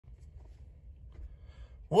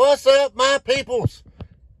What's up, my peoples?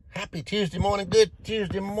 Happy Tuesday morning, good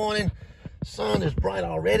Tuesday morning. Sun is bright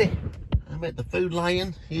already. I'm at the food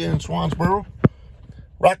land here in Swansboro.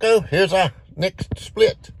 Rocco, here's our next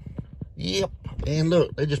split. Yep, and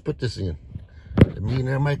look, they just put this in. The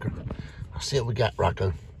Millionaire maker. I see what we got,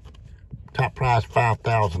 Rocco. Top prize,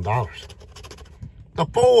 $5,000. The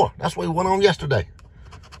 4, that's what we went on yesterday.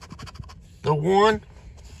 The 1,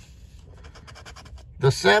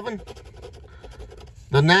 the 7,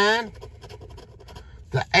 the 9,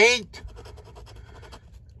 the 8,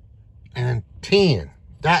 and 10.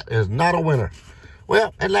 That is not a winner.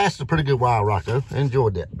 Well, it lasted a pretty good while, Rocco. I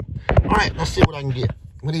enjoyed that. All right, let's see what I can get.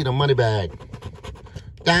 We need a money bag.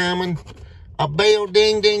 Diamond, a bell,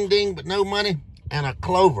 ding, ding, ding, but no money, and a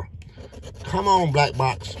clover. Come on, black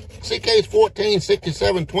box. CK's 14,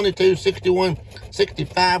 67, 22, 61,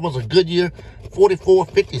 65 was a good year. 44,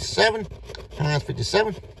 57, times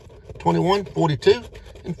 57, 21, 42,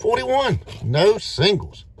 and 41. No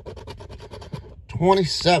singles.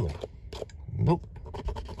 27. Nope.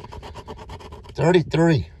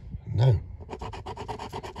 33. No.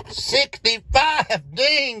 65.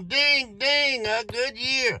 Ding, ding, ding. A good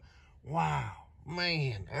year. Wow.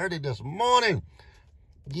 Man, early this morning.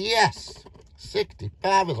 Yes.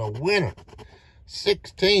 65 is a winner.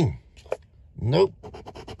 16. Nope.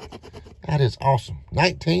 That is awesome.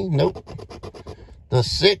 19. Nope. The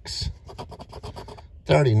 6.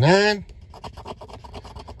 39.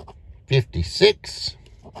 56.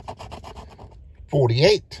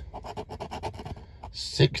 48.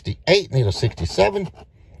 68. Need a 67.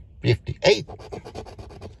 58.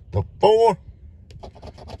 The 4.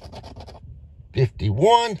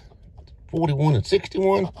 51. 41 and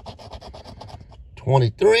 61.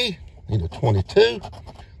 23. Need a 22.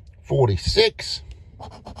 46.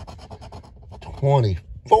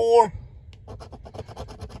 24.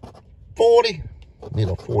 40. Need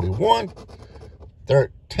a 41.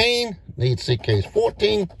 13. Need CK's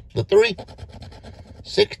 14. The 3.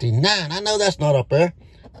 69. I know that's not up there.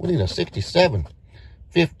 We need a 67.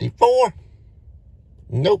 54.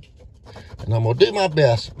 Nope. And I'm going to do my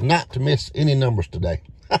best not to miss any numbers today.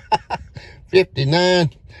 59.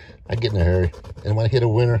 I get in a hurry. And when I hit a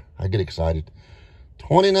winner, I get excited.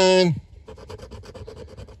 29.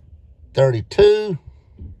 32.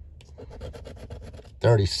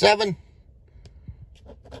 37.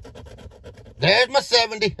 There's my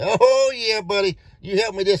 70. Oh, yeah, buddy. You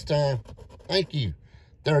helped me this time. Thank you.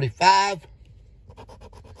 35.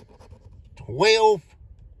 12.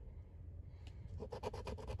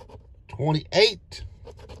 28.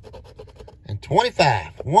 And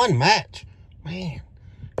 25. One match. Man,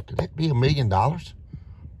 could that be $1 million?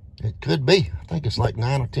 It could be. I think it's like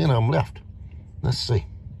 9 or 10 of them left. Let's see.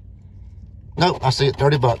 Nope, I see it.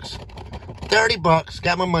 30 bucks. 30 bucks.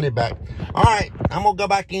 Got my money back. All right, I'm going to go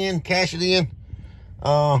back in, cash it in.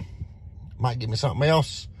 Might give me something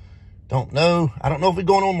else. Don't know. I don't know if we're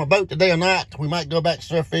going on my boat today or not. We might go back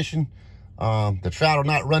surf fishing. The trout are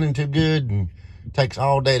not running too good, and it takes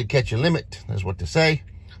all day to catch a limit. That's what they say.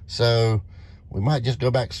 So we might just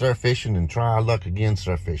go back surf fishing and try our luck again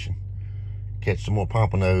surf fishing. Catch some more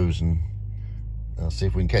pompanos and see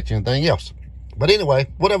if we can catch anything else. But anyway,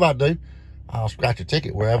 whatever I do, I'll scratch a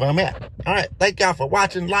ticket wherever I'm at. All right. Thank y'all for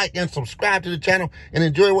watching. Like and subscribe to the channel and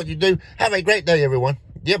enjoy what you do. Have a great day, everyone.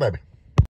 Yeah, baby.